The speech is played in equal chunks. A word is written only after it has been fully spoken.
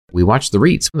We watch the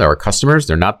REITs. They're our customers.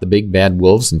 They're not the big bad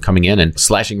wolves and coming in and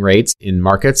slashing rates in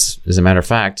markets. As a matter of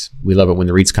fact, we love it when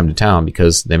the REITs come to town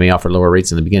because they may offer lower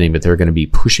rates in the beginning, but they're going to be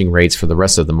pushing rates for the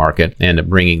rest of the market and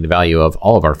bringing the value of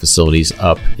all of our facilities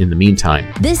up in the meantime.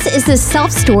 This is the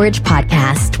Self-Storage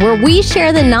Podcast, where we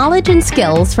share the knowledge and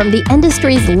skills from the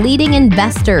industry's leading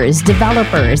investors,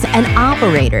 developers, and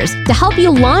operators to help you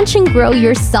launch and grow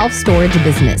your self-storage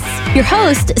business. Your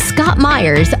host, Scott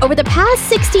Myers, over the past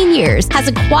 16 years, has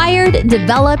acquired,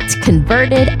 developed,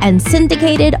 converted, and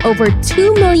syndicated over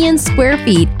 2 million square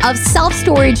feet of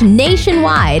self-storage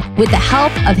nationwide with the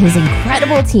help of his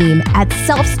incredible team at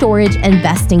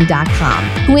selfstorageinvesting.com,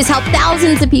 who has helped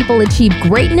thousands of people achieve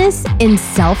greatness in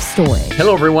self-storage.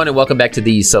 Hello, everyone, and welcome back to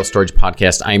the Self-Storage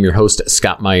Podcast. I am your host,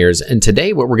 Scott Myers, and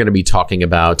today what we're going to be talking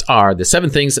about are the 7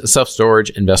 things self-storage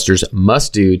investors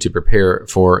must do to prepare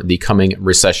for the coming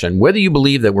recession. Whether you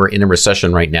believe that we're in a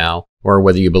recession right now, or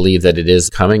whether you believe that it is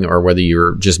coming, or whether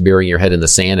you're just burying your head in the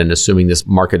sand and assuming this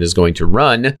market is going to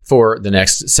run for the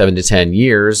next 7 to 10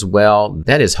 years, well,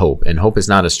 that is hope. And hope is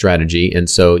not a strategy. And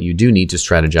so you do need to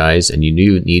strategize, and you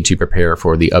do need to prepare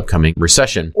for the upcoming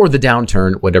recession or the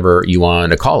downturn, whatever you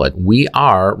want to call it. We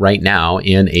are right now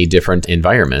in a different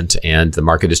environment, and the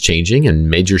market is changing, and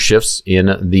major shifts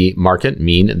in the market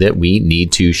mean that we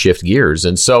need to shift gears.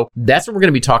 And so that's what we're going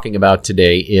to be talking about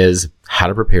today, is how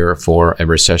to prepare for a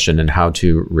recession and how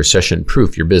to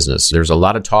recession-proof your business. There's a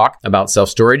lot of talk about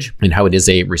self-storage and how it is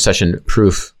a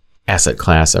recession-proof asset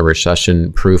class, a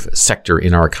recession-proof sector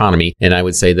in our economy. And I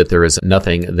would say that there is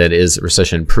nothing that is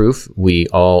recession-proof. We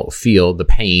all feel the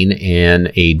pain in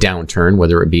a downturn,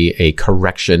 whether it be a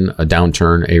correction, a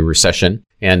downturn, a recession.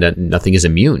 And nothing is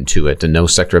immune to it, and no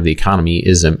sector of the economy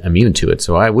is immune to it.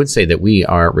 So I would say that we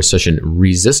are recession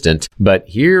resistant, but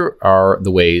here are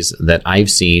the ways that I've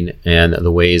seen and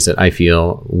the ways that I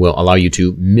feel will allow you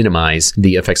to minimize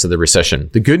the effects of the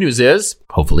recession. The good news is,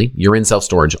 hopefully, you're in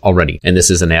self-storage already. And this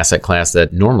is an asset class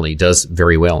that normally does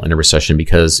very well in a recession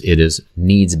because it is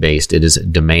needs-based, it is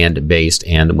demand-based.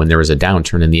 And when there is a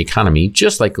downturn in the economy,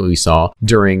 just like we saw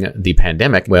during the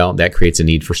pandemic, well, that creates a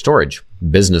need for storage.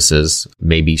 Businesses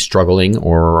may be struggling,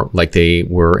 or like they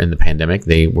were in the pandemic,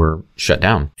 they were shut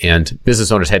down. And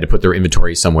business owners had to put their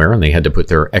inventory somewhere, and they had to put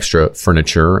their extra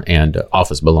furniture and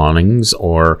office belongings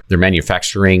or their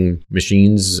manufacturing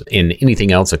machines and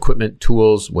anything else, equipment,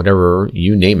 tools, whatever,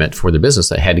 you name it, for the business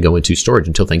that had to go into storage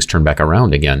until things turned back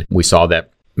around again. We saw that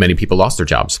many people lost their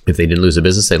jobs. If they didn't lose a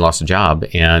business, they lost a job,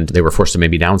 and they were forced to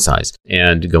maybe downsize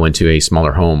and go into a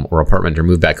smaller home or apartment or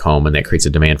move back home, and that creates a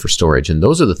demand for storage. And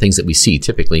those are the things that we see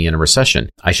typically in a recession.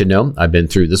 I should know, I've been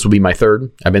through, this will be my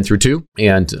third. I've been through 2,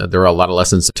 and there are a lot of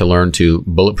lessons to learn to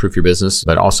bulletproof your business,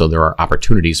 but also there are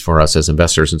opportunities for us as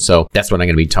investors. And so that's what I'm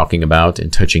going to be talking about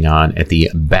and touching on at the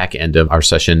back end of our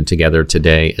session together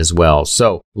today as well.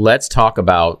 So let's talk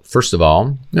about, first of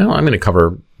all, I'm going to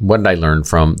cover what did I learn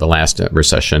from the last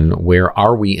recession? Where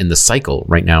are we in the cycle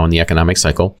right now in the economic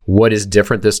cycle? What is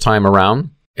different this time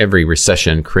around? Every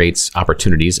recession creates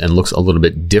opportunities and looks a little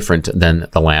bit different than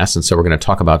the last. And so we're going to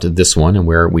talk about this one and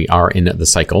where we are in the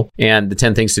cycle and the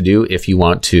 10 things to do if you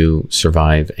want to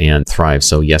survive and thrive.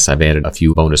 So yes, I've added a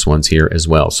few bonus ones here as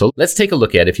well. So let's take a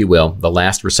look at, if you will, the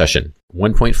last recession.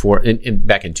 1.4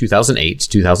 back in 2008 to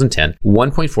 2010,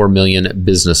 1.4 million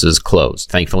businesses closed.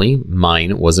 Thankfully,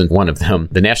 mine wasn't one of them.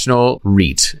 The National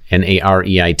REIT,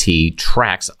 NAREIT,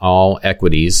 tracks all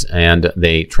equities, and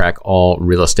they track all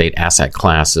real estate asset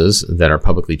classes that are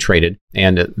publicly traded.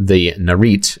 And the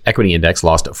NAREIT equity index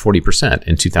lost 40%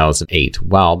 in 2008,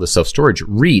 while the self-storage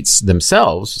REITs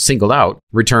themselves, singled out,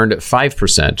 returned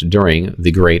 5% during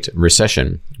the Great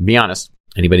Recession. Be honest.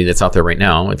 Anybody that's out there right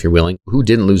now, if you're willing, who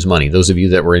didn't lose money? Those of you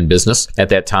that were in business at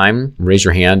that time, raise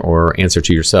your hand or answer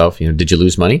to yourself, did you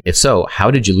lose money? If so,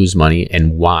 how did you lose money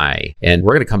and why? And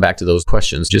we're going to come back to those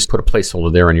questions. Just put a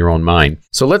placeholder there in your own mind.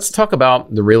 So let's talk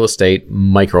about the real estate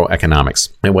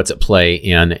microeconomics and what's at play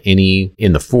in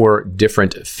the 4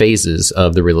 different phases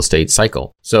of the real estate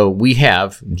cycle. So we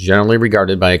have, generally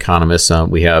regarded by economists,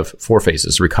 we have 4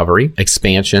 phases: recovery,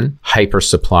 expansion,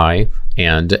 hypersupply,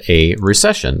 and a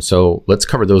recession. So let's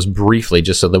cover those briefly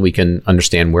just so that we can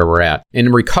understand where we're at.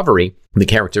 In recovery, the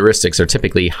characteristics are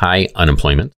typically high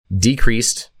unemployment,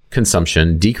 decreased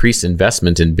consumption, decreased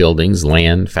investment in buildings,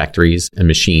 land, factories, and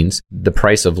machines. The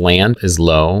price of land is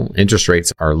low. Interest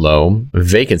rates are low.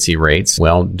 Vacancy rates,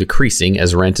 well, decreasing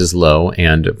as rent is low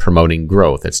and promoting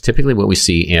growth. That's typically what we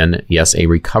see in, yes, a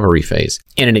recovery phase.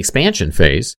 In an expansion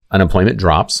phase, unemployment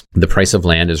drops. The price of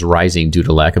land is rising due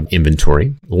to lack of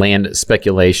inventory. Land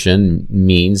speculation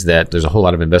means that there's a whole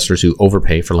lot of investors who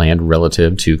overpay for land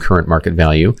relative to current market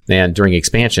value. And during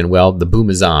expansion, well, the boom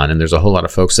is on, and there's a whole lot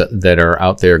of folks that are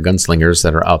out there, gunslingers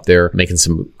that are out there making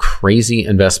some crazy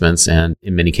investments and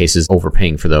in many cases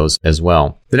overpaying for those as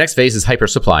well. The next phase is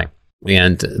hypersupply.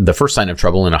 And the first sign of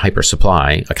trouble in a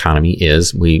hypersupply economy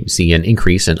is we see an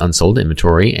increase in unsold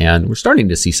inventory, and we're starting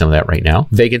to see some of that right now.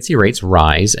 Vacancy rates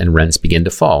rise and rents begin to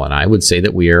fall. And I would say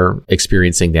that we are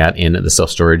experiencing that in the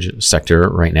self-storage sector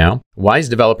right now. Wise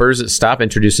developers stop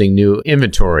introducing new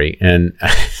inventory. And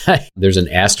there's an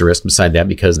asterisk beside that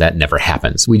because that never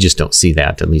happens. We just don't see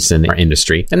that, at least in our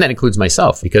industry. And that includes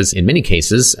myself, because in many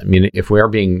cases, I mean, if we are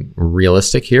being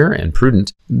realistic here and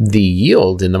prudent, the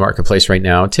yield in the marketplace right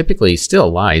now typically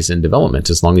still lies in development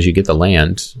as long as you get the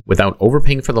land without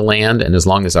overpaying for the land, and as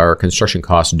long as our construction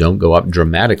costs don't go up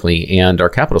dramatically and our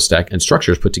capital stack and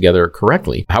structure is put together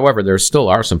correctly. However, there still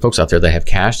are some folks out there that have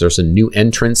cash. There's a new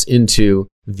entrance into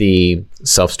the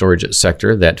self-storage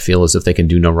sector that feel as if they can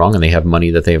do no wrong, and they have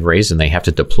money that they have raised and they have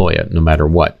to deploy it no matter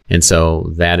what. And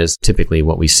so that is typically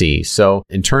what we see. So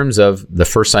in terms of the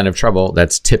first sign of trouble,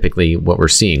 that's typically what we're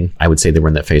seeing. I would say that we're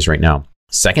in that phase right now.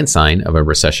 Second sign of a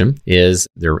recession is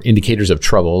there are indicators of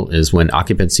trouble is when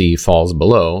occupancy falls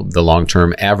below the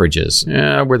long-term averages.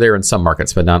 We're there in some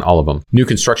markets, but not all of them. New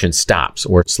construction stops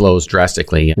or slows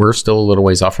drastically. We're still a little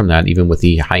ways off from that, even with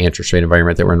the high interest rate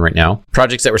environment that we're in right now.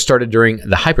 Projects that were started during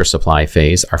the hypersupply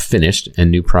phase are finished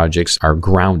and new projects are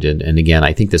grounded. And again,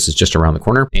 I think this is just around the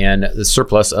corner. And the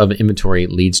surplus of inventory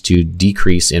leads to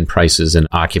decrease in prices and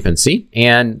occupancy.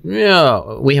 And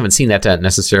we haven't seen that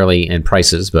necessarily in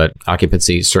prices, but occupancy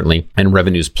certainly, and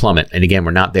revenues plummet. And again, we're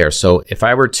not there. So if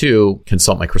I were to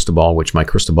consult my crystal ball, which my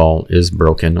crystal ball is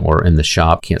broken or in the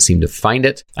shop, can't seem to find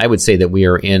it, I would say that we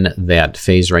are in that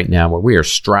phase right now where we are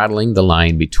straddling the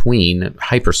line between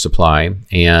hypersupply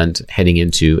and heading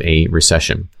into a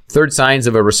recession. Third signs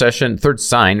of a recession, third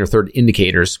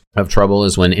indicators of trouble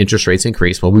is when interest rates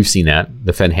increase. Well, we've seen that.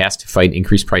 The Fed has to fight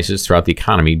increased prices throughout the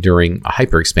economy during a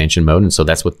hyper expansion mode. And so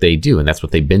that's what they do. And that's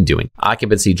what they've been doing.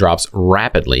 Occupancy drops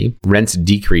rapidly. Rents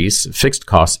decrease. Fixed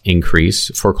costs increase.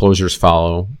 Foreclosures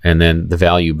follow. And then the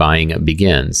value buying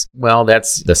begins. Well,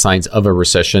 that's the signs of a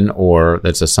recession, or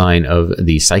that's a sign of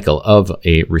the cycle of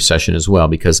a recession as well,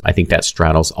 because I think that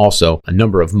straddles also a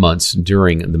number of months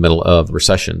during the middle of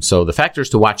recession. So the factors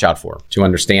to watch out for to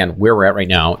understand where we're at right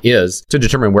now is to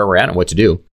determine where we're at and what to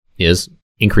do is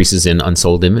increases in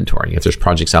unsold inventory. If there's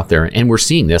projects out there, and we're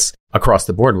seeing this across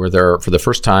the board where there, for the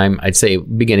first time, I'd say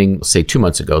beginning, say 2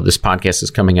 months ago, this podcast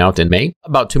is coming out in May.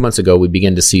 About 2 months ago, we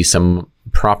began to see some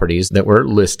properties that were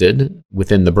listed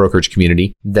within the brokerage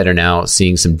community that are now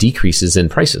seeing some decreases in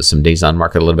prices, some days on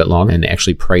market a little bit long, and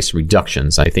actually price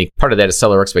reductions. I think part of that is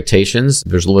seller expectations.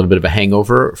 There's a little bit of a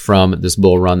hangover from this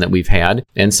bull run that we've had,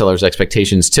 and sellers'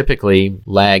 expectations typically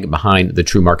lag behind the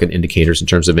true market indicators in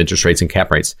terms of interest rates and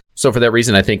cap rates. So for that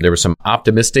reason, I think there were some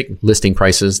optimistic listing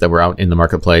prices that were out in the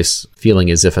marketplace, feeling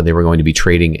as if they were going to be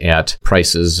trading at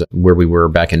prices where we were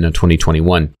back in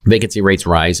 2021. Vacancy rates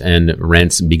rise and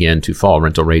rents begin to fall.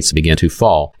 Rental rates begin to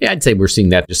fall. Yeah, I'd say we're seeing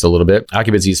that just a little bit.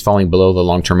 Occupancy is falling below the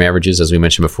long-term averages, as we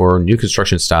mentioned before. New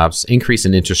construction stops, increase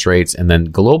in interest rates, and then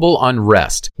global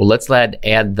unrest. Well, let's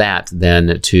add that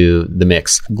then to the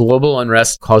mix. Global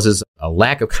unrest causes a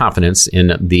lack of confidence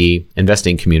in the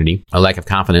investing community, a lack of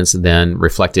confidence then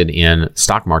reflected in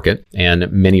stock market,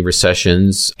 and many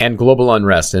recessions and global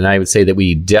unrest. And I would say that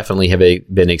we definitely have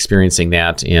been experiencing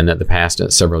that in the past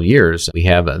several years. We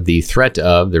have the threat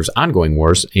of, there's ongoing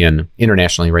wars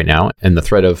internationally right now, and the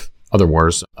threat of other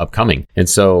wars upcoming. And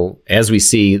so as we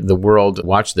see the world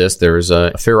watch this, there's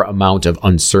a fair amount of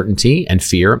uncertainty and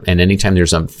fear. And anytime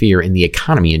there's fear in the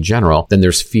economy in general, then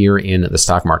there's fear in the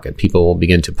stock market. People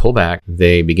begin to pull back.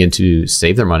 They begin to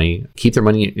save their money, keep their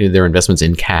money, their investments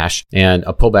in cash. And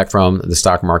a pullback from the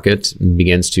stock market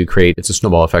begins to create, it's a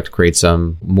snowball effect, creates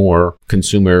some more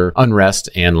consumer unrest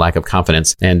and lack of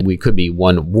confidence. And we could be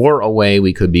one war away.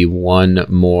 We could be one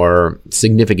more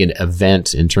significant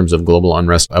event in terms of global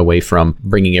unrest away from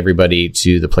bringing everybody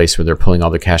to the place where they're pulling all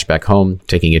their cash back home,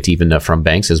 taking it even from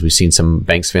banks, as we've seen some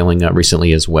banks failing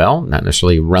recently as well. Not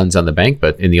necessarily runs on the bank,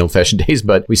 but in the old-fashioned days,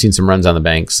 but we've seen some runs on the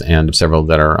banks and several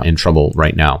that are in trouble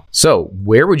right now. So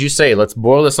where would you say, let's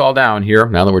boil this all down here,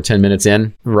 now that we're 10 minutes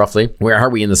in, roughly, where are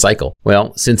we in the cycle?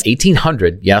 Well, since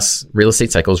 1800, yes, real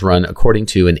estate cycles run according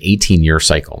to an 18-year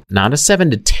cycle. Not a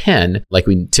 7 to 10 like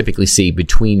we typically see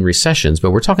between recessions,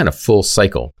 but we're talking a full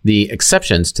cycle. The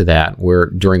exceptions to that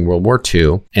were during World War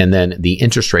II, and then the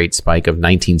interest rate spike of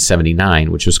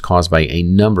 1979, which was caused by a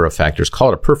number of factors. Call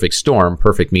it a perfect storm.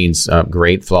 Perfect means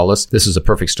great, flawless. This is a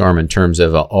perfect storm in terms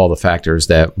of all the factors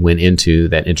that went into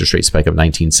that interest rate spike of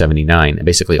 1979.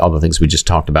 Basically, all the things we just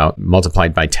talked about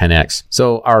multiplied by 10x.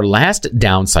 So our last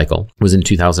down cycle was in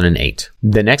 2008.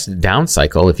 The next down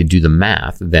cycle, if you do the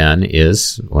math, then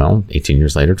is, 18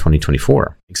 years later,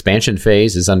 2024. Expansion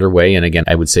phase is underway. And again,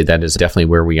 I would say that is definitely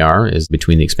where we are, is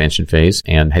between the expansion phase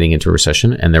and heading into a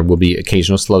recession. And there will be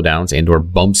occasional slowdowns and or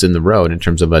bumps in the road in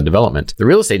terms of development. The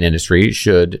real estate industry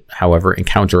should, however,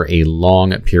 encounter a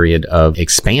long period of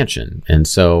expansion. And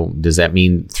so does that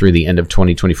mean through the end of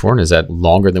 2024? And is that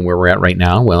longer than where we're at right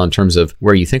now? Well, in terms of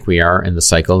where you think we are in the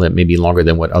cycle, that may be longer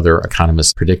than what other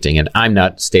economists are predicting. And I'm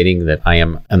not stating that I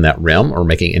am in that realm or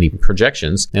making any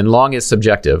projections. And long is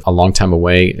subjective. A long time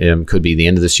away could be the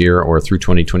end of this year or through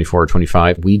 2024 or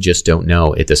 25. We just don't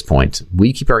know at this point.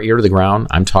 We keep our ear to the ground.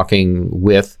 I'm talking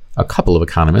with a couple of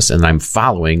economists, and I'm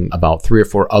following about 3 or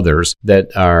 4 others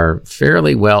that are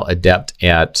fairly well adept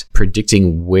at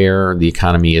predicting where the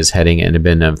economy is heading and have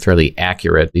been fairly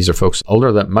accurate. These are folks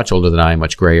much older than I,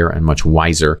 much grayer and much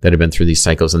wiser, that have been through these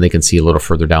cycles, and they can see a little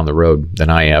further down the road than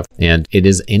I have. And it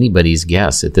is anybody's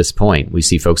guess at this point. We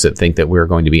see folks that think that we're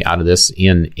going to be out of this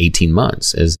in 18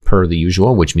 months as per the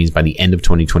usual, which means by the end of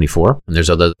 2024. And there's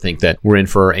others that think that we're in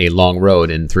for a long road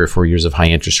in 3 or 4 years of high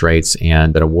interest rates,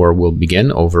 and that a war will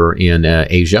begin over in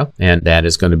Asia, and that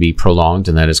is going to be prolonged,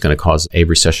 and that is going to cause a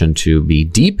recession to be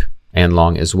deep and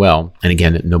long as well. And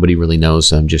again, nobody really knows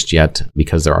just yet,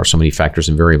 because there are so many factors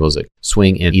and variables that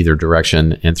swing in either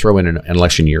direction, and throw in an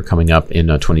election year coming up in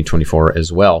 2024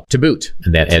 as well to boot.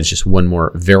 And that adds just one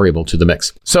more variable to the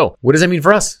mix. So what does that mean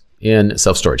for us in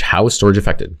self-storage? How is storage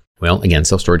affected? Well, again,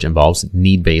 self-storage involves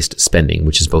need-based spending,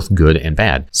 which is both good and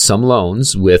bad. Some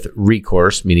loans with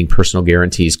recourse, meaning personal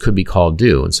guarantees, could be called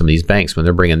due. And some of these banks, when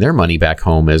they're bringing their money back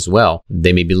home as well,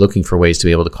 they may be looking for ways to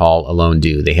be able to call a loan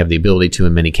due. They have the ability to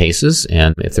in many cases.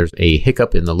 And if there's a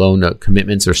hiccup in the loan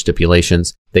commitments or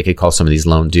stipulations, they could call some of these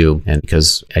loan due. And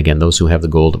because, again, those who have the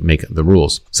gold make the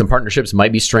rules. Some partnerships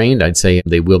might be strained. I'd say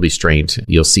they will be strained.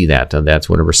 You'll see that. That's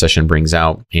what a recession brings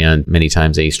out. And many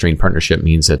times a strained partnership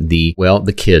means that the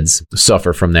kids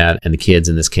suffer from that. And the kids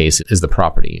in this case is the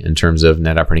property in terms of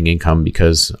net operating income,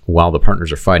 because while the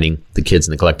partners are fighting, the kids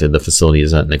neglected, the facility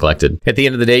is neglected. At the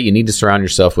end of the day, you need to surround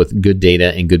yourself with good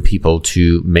data and good people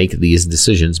to make these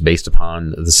decisions based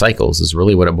upon the cycles, is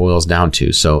really what it boils down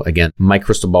to. So again, my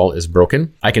crystal ball is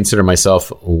broken. I consider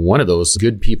myself one of those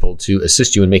good people to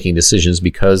assist you in making decisions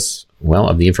because, well,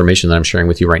 of the information that I'm sharing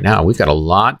with you right now. We've got a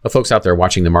lot of folks out there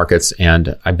watching the markets,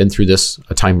 and I've been through this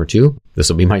a time or two. This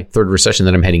will be my 3rd recession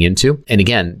that I'm heading into. And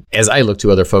again, as I look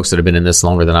to other folks that have been in this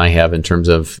longer than I have in terms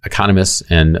of economists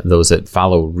and those that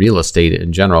follow real estate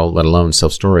in general, let alone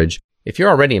self-storage, if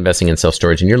you're already investing in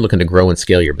self-storage and you're looking to grow and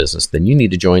scale your business, then you need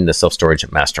to join the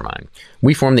Self-Storage Mastermind.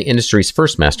 We formed the industry's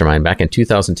first mastermind back in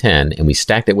 2010, and we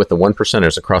stacked it with the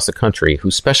 1%ers across the country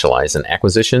who specialize in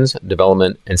acquisitions,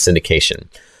 development, and syndication.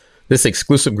 This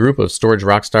exclusive group of storage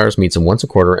rock stars meets once a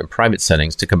quarter in private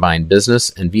settings to combine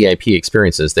business and VIP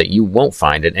experiences that you won't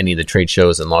find at any of the trade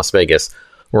shows in Las Vegas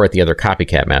or at the other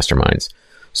copycat masterminds.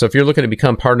 So if you're looking to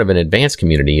become part of an advanced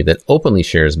community that openly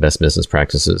shares best business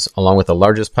practices, along with the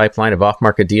largest pipeline of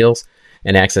off-market deals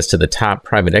and access to the top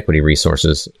private equity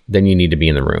resources, then you need to be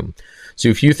in the room. So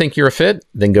if you think you're a fit,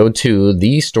 then go to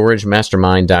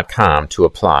thestoragemastermind.com to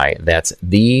apply. That's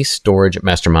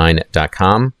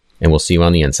thestoragemastermind.com. And we'll see you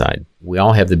on the inside. We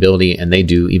all have the ability, and they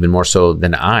do even more so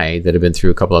than I, that have been through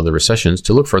a couple other recessions,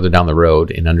 to look further down the road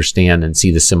and understand and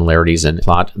see the similarities and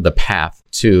plot the path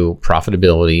to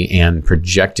profitability and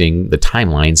projecting the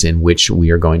timelines in which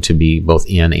we are going to be both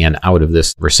in and out of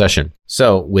this recession.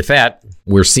 So with that,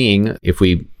 we're seeing, if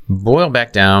we boil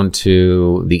back down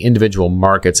to the individual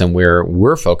markets and where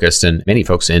we're focused, and many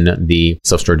folks in the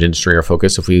self-storage industry are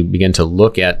focused, if we begin to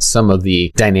look at some of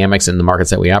the dynamics in the markets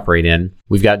that we operate in,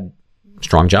 we've got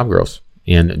strong job growth.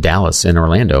 in Dallas and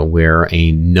Orlando, where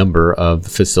a number of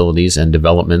facilities and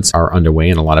developments are underway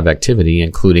and a lot of activity,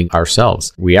 including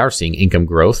ourselves. We are seeing income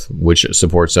growth, which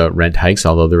supports rent hikes,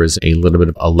 although there is a little bit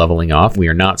of a leveling off. We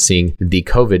are not seeing the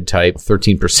COVID type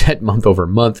 13% month over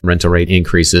month rental rate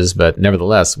increases, but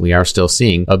nevertheless, we are still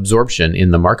seeing absorption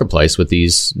in the marketplace with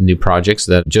these new projects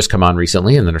that just come on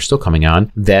recently and that are still coming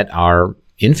on that are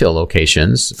infill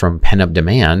locations from pent-up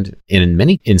demand, and in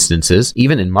many instances,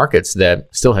 even in markets that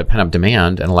still have pent-up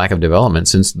demand and a lack of development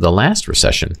since the last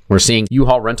recession. We're seeing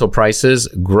U-Haul rental prices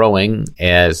growing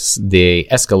as they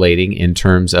escalating in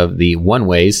terms of the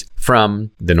one-ways from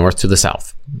the north to the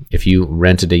south. If you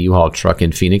rented a U-Haul truck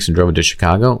in Phoenix and drove it to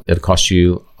Chicago, it'll cost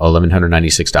you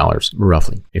 $1,196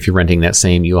 roughly. If you're renting that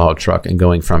same U-Haul truck and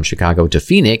going from Chicago to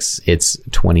Phoenix, it's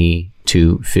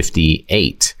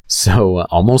 $2,258. So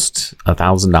almost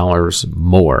 $1,000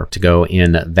 more to go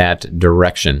in that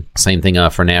direction. Same thing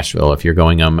for Nashville. If you're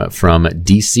going from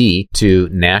DC to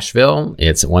Nashville,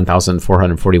 it's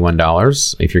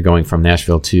 $1,441. If you're going from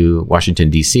Nashville to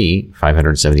Washington, DC,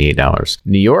 $578.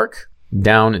 New York,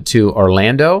 down to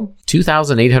Orlando,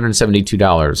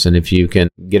 $2,872. And if you can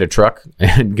get a truck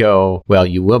and go, well,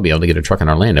 you will be able to get a truck in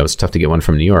Orlando. It's tough to get one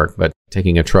from New York, but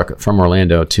taking a truck from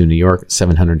Orlando to New York,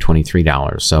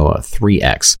 $723. So a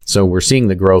 3X. So we're seeing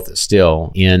the growth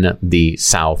still in the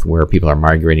South where people are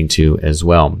migrating to as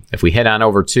well. If we head on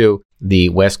over to the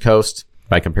West Coast,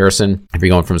 by comparison, if you're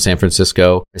going from Seattle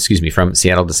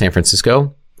to San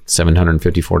Francisco,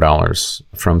 $754.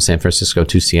 From San Francisco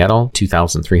to Seattle,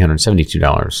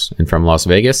 $2,372. And from Las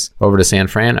Vegas over to San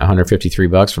Fran,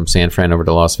 $153. From San Fran over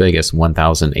to Las Vegas,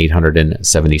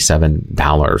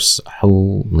 $1,877.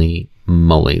 Holy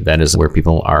moly, that is where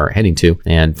people are heading to.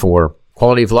 And for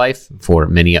quality of life, for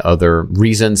many other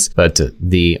reasons, but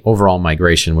the overall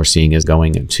migration we're seeing is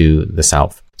going to the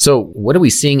south. So what are we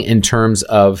seeing in terms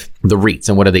of the REITs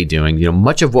and what are they doing?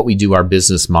 Much of what we do, our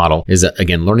business model is,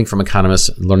 again, learning from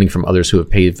economists, learning from others who have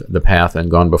paved the path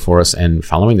and gone before us and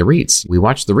following the REITs. We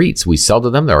watch the REITs. We sell to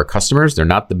them. They're our customers. They're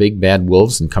not the big bad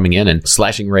wolves and coming in and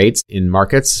slashing rates in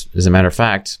markets. As a matter of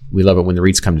fact, we love it when the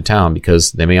REITs come to town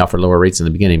because they may offer lower rates in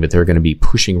the beginning, but they're going to be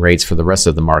pushing rates for the rest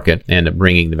of the market and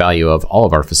bringing the value of all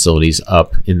of our facilities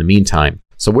up in the meantime.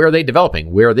 So where are they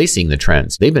developing? Where are they seeing the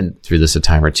trends? They've been through this a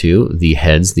time or two. The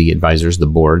heads, the advisors, the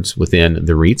boards within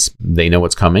the REITs, they know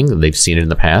what's coming. They've seen it in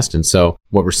the past. And so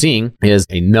what we're seeing is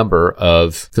a number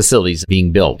of facilities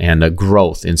being built and a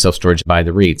growth in self-storage by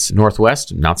the REITs.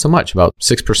 Northwest, not so much, about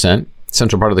 6%.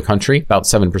 Central part of the country, about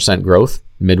 7% growth.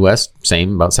 Midwest,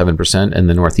 same, about 7%. And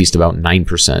the Northeast, about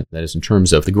 9%. That is in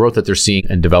terms of the growth that they're seeing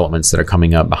and developments that are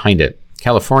coming up behind it.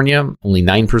 California, only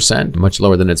 9%, much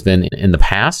lower than it's been in the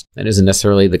past. That isn't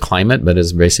necessarily the climate, but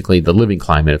is basically the living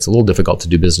climate. It's a little difficult to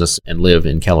do business and live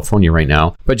in California right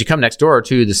now. But you come next door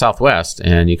to the Southwest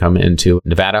and you come into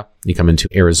Nevada, you come into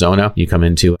Arizona, you come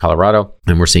into Colorado,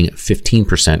 and we're seeing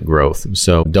 15% growth.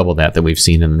 So double that we've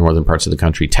seen in the northern parts of the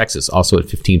country. Texas also at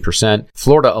 15%.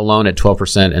 Florida alone at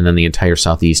 12%, and then the entire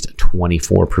Southeast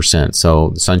 24%. So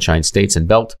the Sunshine States and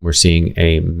Belt, we're seeing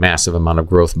a massive amount of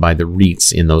growth by the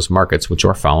REITs in those markets, which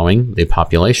are following the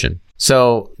population.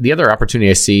 So the other opportunity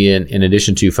I see in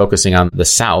addition to focusing on the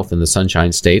South and the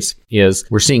Sunshine States is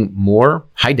we're seeing more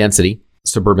high density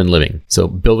suburban living. So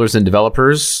builders and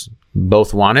developers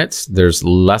both want it. There's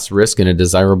less risk in a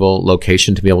desirable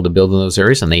location to be able to build in those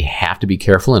areas, and they have to be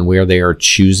careful in where they are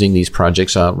choosing these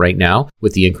projects right now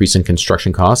with the increase in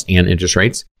construction costs and interest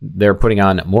rates. They're putting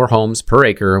on more homes per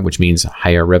acre, which means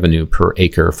higher revenue per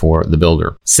acre for the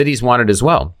builder. Cities want it as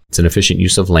well. It's an efficient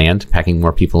use of land. Packing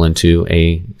more people into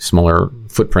a smaller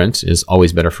footprint is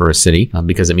always better for a city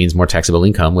because it means more taxable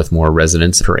income with more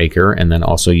residents per acre, and then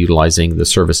also utilizing the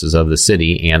services of the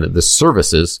city and the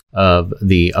services of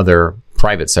the other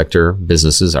private sector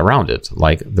businesses around it,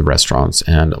 like the restaurants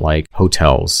and like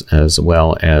hotels, as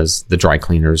well as the dry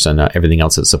cleaners and everything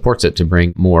else that supports it to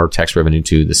bring more tax revenue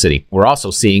to the city. We're also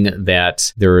seeing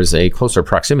that there is a closer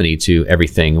proximity to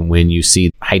everything when you see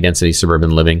high density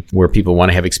suburban living where people want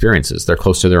to have experiences. They're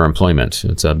close to their employment.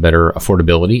 It's a better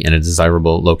affordability and a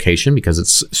desirable location because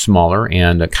it's smaller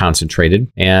and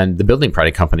concentrated. And the building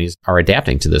product companies are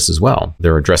adapting to this as well.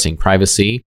 They're addressing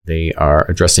privacy. They are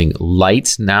addressing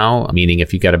light now, meaning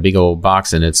if you've got a big old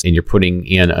box and you're putting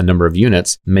in a number of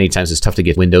units, many times it's tough to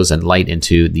get windows and light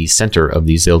into the center of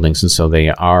these buildings. And so they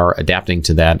are adapting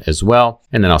to that as well.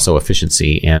 And then also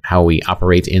efficiency and how we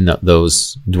operate in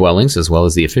those dwellings, as well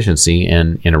as the efficiency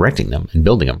in erecting them and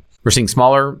building them. We're seeing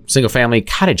smaller single-family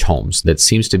cottage homes. That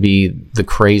seems to be the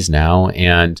craze now.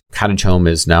 And cottage home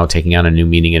is now taking on a new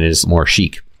meaning, and it is more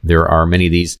chic. There are many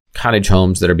of these cottage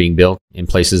homes that are being built in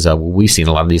places. We've seen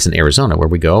a lot of these in Arizona, where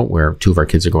we go, where two of our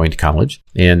kids are going to college.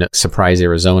 In Surprise,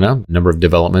 Arizona, number of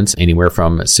developments anywhere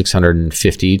from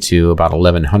 650 to about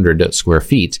 1,100 square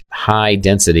feet. High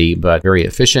density, but very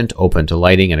efficient, open to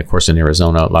lighting. And of course, in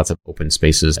Arizona, lots of open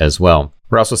spaces as well.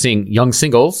 We're also seeing young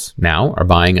singles now are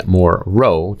buying more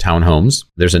row townhomes.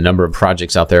 There's a number of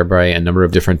projects out there by a number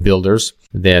of different builders,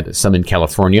 that some in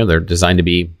California, they're designed to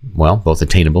be, well, both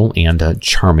attainable and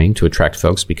charming to attract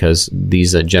folks, because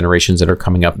these generations that are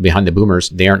coming up behind the boomers,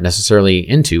 they aren't necessarily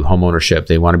into home ownership.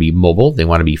 They want to be mobile. They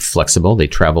want to be flexible. They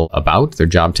travel about. Their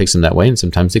job takes them that way. And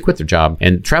sometimes they quit their job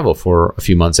and travel for a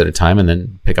few months at a time and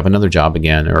then pick up another job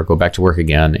again or go back to work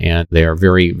again. And they are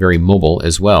very, very mobile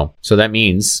as well. So that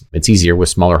means it's easier with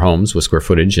smaller homes with square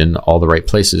footage in all the right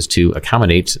places to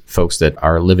accommodate folks that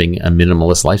are living a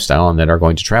minimalist lifestyle and that are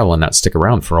going to travel and not stick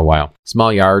around for a while.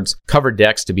 Small yards, covered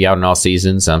decks to be out in all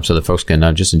seasons, so that folks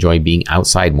can just enjoy being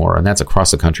outside more. And that's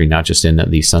across the country, not just in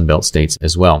the Sunbelt states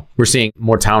as well. We're seeing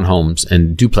more townhomes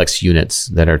and duplex units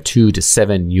that are 2 to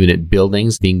 7 unit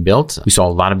buildings being built. We saw a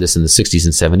lot of this in the 60s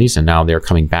and 70s, and now they're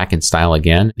coming back in style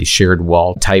again. These shared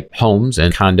wall type homes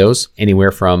and condos,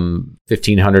 anywhere from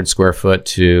 1,500 square foot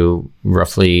to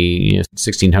roughly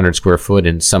 1,600 square foot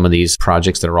in some of these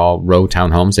projects that are all row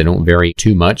townhomes. They don't vary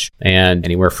too much. And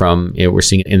anywhere from, we're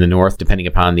seeing it in the north, depending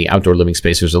upon the outdoor living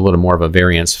space, there's a little more of a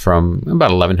variance from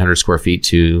about 1,100 square feet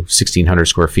to 1,600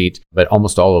 square feet. But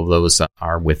almost all of those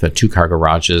are with 2-car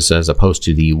garages as opposed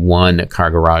to the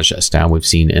 1-car garage style we've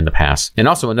seen in the past. And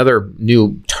also another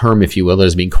new term, if you will, that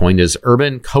is being coined is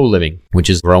urban co-living, which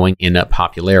is growing in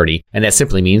popularity. And that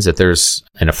simply means that there's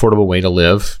an affordable way to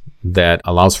live that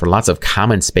allows for lots of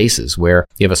common spaces, where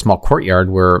you have a small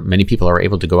courtyard where many people are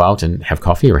able to go out and have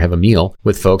coffee or have a meal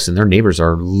with folks, and their neighbors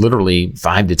are literally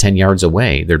 5 to 10 yards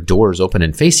away. Their doors open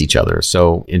and face each other.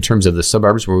 So in terms of the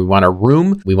suburbs where we want a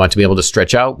room, we want to be able to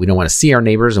stretch out. We don't want to see our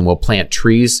neighbors, and we'll plant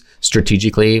trees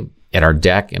strategically at our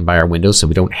deck and by our windows so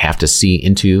we don't have to see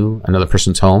into another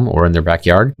person's home or in their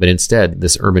backyard. But instead,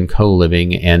 this urban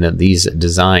co-living and these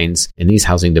designs in these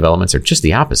housing developments are just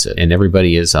the opposite. And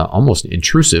everybody is almost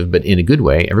intrusive, but in a good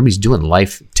way. Everybody's doing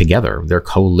life together. They're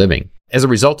co-living. As a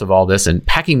result of all this and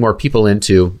packing more people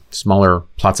into smaller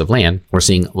plots of land, we're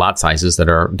seeing lot sizes that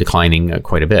are declining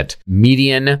quite a bit.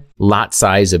 Median lot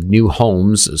size of new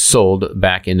homes sold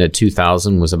back in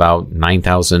 2000 was about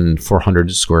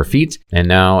 9,400 square feet. And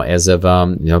now, as of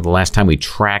the last time we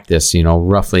tracked this,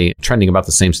 roughly trending about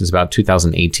the same since about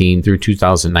 2018 through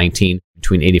 2019,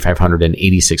 between 8,500 and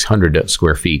 8,600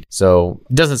 square feet. So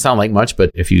it doesn't sound like much,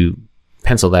 but if you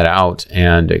pencil that out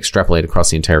and extrapolate across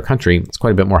the entire country, it's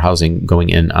quite a bit more housing going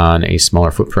in on a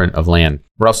smaller footprint of land.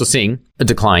 We're also seeing a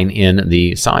decline in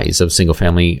the size of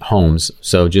single-family homes.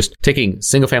 So just taking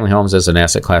single-family homes as an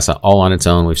asset class all on its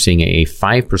own, we're seeing a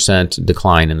 5%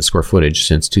 decline in the square footage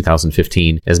since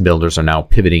 2015, as builders are now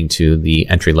pivoting to the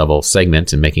entry-level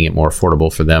segment and making it more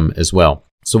affordable for them as well.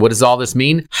 So what does all this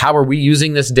mean? How are we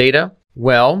using this data?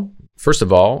 Well, first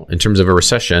of all, in terms of a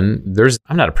recession,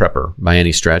 I'm not a prepper by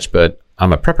any stretch, but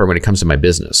I'm a prepper when it comes to my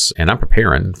business, and I'm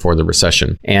preparing for the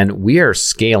recession. And we are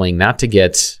scaling not to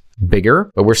get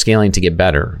bigger, but we're scaling to get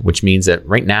better, which means that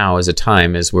right now is a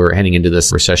time, as we're heading into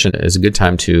this recession, is a good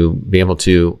time to be able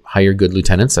to hire good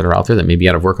lieutenants that are out there that may be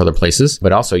out of work other places.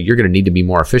 But also, you're going to need to be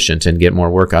more efficient and get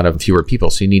more work out of fewer people.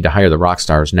 So you need to hire the rock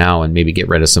stars now and maybe get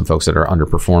rid of some folks that are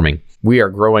underperforming. We are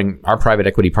growing our private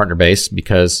equity partner base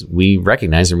because we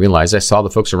recognize and realize, I saw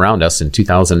the folks around us in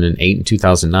 2008 and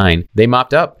 2009. They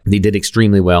mopped up. They did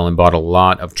extremely well and bought a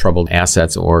lot of troubled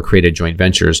assets or created joint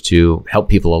ventures to help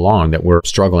people along that were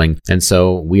struggling. And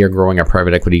so we are growing our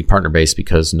private equity partner base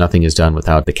because nothing is done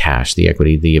without the cash, the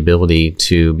equity, the ability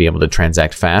to be able to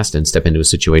transact fast and step into a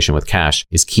situation with cash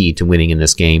is key to winning in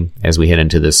this game as we head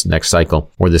into this next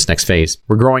cycle or this next phase.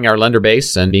 We're growing our lender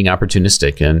base and being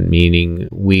opportunistic, and meaning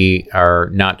we are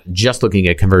not just looking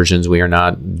at conversions. We are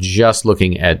not just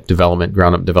looking at development,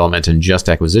 ground-up development, and just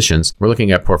acquisitions. We're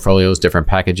looking at portfolios, different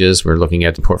packages. We're looking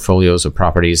at portfolios of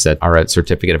properties that are at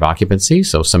certificate of occupancy.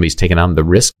 So somebody's taken on the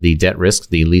risk, the debt risk,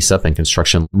 the lease-up and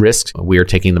construction risk. We are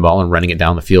taking the ball and running it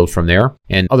down the field from there.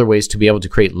 And other ways to be able to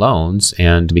create loans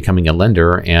and becoming a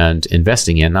lender and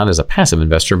investing in, not as a passive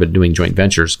investor, but doing joint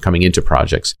ventures coming into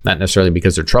projects. Not necessarily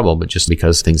because they're trouble, but just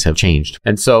because things have changed.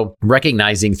 And so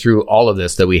recognizing through all of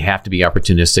this that we have to be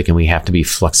opportunistic and we have to be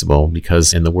flexible,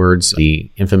 because in the words of the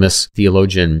infamous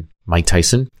theologian Mike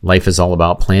Tyson, life is all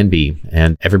about plan B,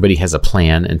 and everybody has a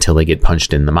plan until they get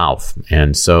punched in the mouth.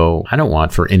 And so I don't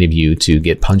want for any of you to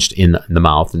get punched in the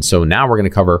mouth. And so now we're going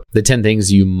to cover the 10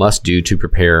 things you must do to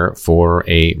prepare for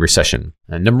a recession.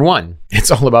 Number one,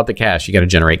 it's all about the cash. You got to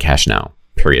generate cash now.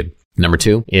 period. Number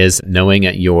 2 is knowing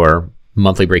your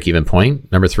monthly break-even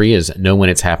point. Number 3 is know when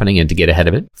it's happening and to get ahead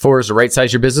of it. 4 is to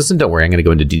right-size your business, and don't worry, I'm going to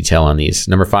go into detail on these.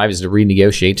 Number 5 is to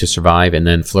renegotiate to survive and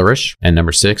then flourish. And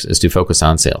number 6 is to focus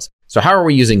on sales. So how are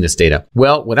we using this data?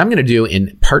 Well, what I'm going to do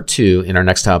in part 2 in our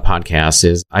Next Style podcast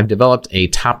is I've developed a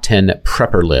top 10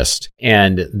 prepper list.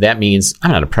 And that means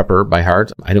I'm not a prepper by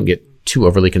heart. I don't get too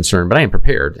overly concerned, but I am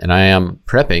prepared and I am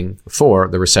prepping for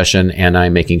the recession, and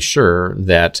I'm making sure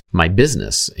that my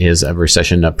business is a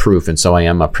recession proof. And so I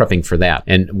am prepping for that.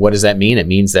 And what does that mean? It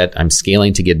means that I'm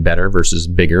scaling to get better versus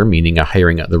bigger, meaning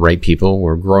hiring the right people.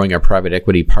 We're growing our private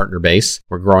equity partner base.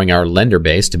 We're growing our lender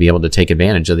base to be able to take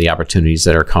advantage of the opportunities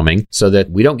that are coming so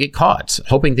that we don't get caught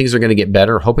hoping things are going to get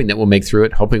better, hoping that we'll make through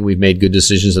it, hoping we've made good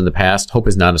decisions in the past. Hope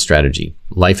is not a strategy.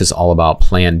 Life is all about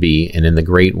plan B. And in the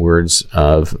great words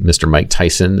of Mr. Mike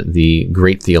Tyson, the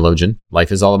great theologian,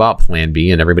 life is all about plan B,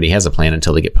 and everybody has a plan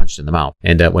until they get punched in the mouth.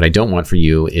 And what I don't want for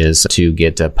you is to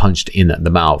get punched in the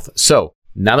mouth. So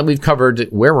now that we've covered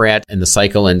where we're at in the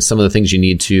cycle and some of the things you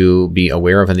need to be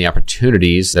aware of and the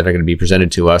opportunities that are going to be presented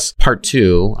to us, part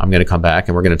 2, I'm going to come back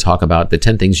and we're going to talk about the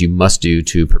 10 things you must do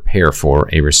to prepare for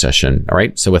a recession. All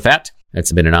right. So with that,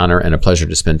 it's been an honor and a pleasure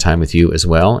to spend time with you as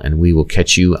well. And we will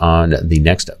catch you on the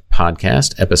next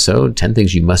podcast episode, 10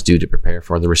 things you must do to prepare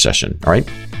for the recession. All right.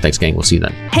 Thanks, gang. We'll see you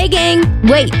then. Hey, gang.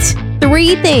 Wait.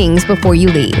 3 things before you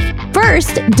leave.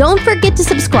 First, don't forget to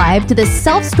subscribe to the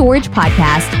Self-Storage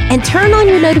Podcast and turn on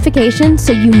your notifications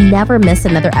so you never miss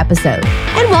another episode.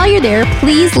 And while you're there,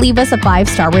 please leave us a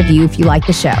 5-star review if you like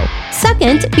the show.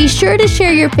 Second, be sure to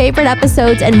share your favorite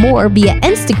episodes and more via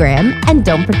Instagram, and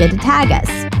don't forget to tag us.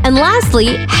 And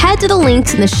lastly, head to the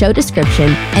links in the show description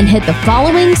and hit the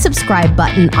following subscribe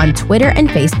button on Twitter and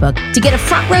Facebook to get a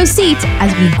front row seat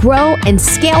as we grow and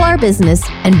scale our business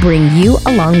and bring you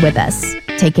along with us.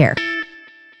 Take care.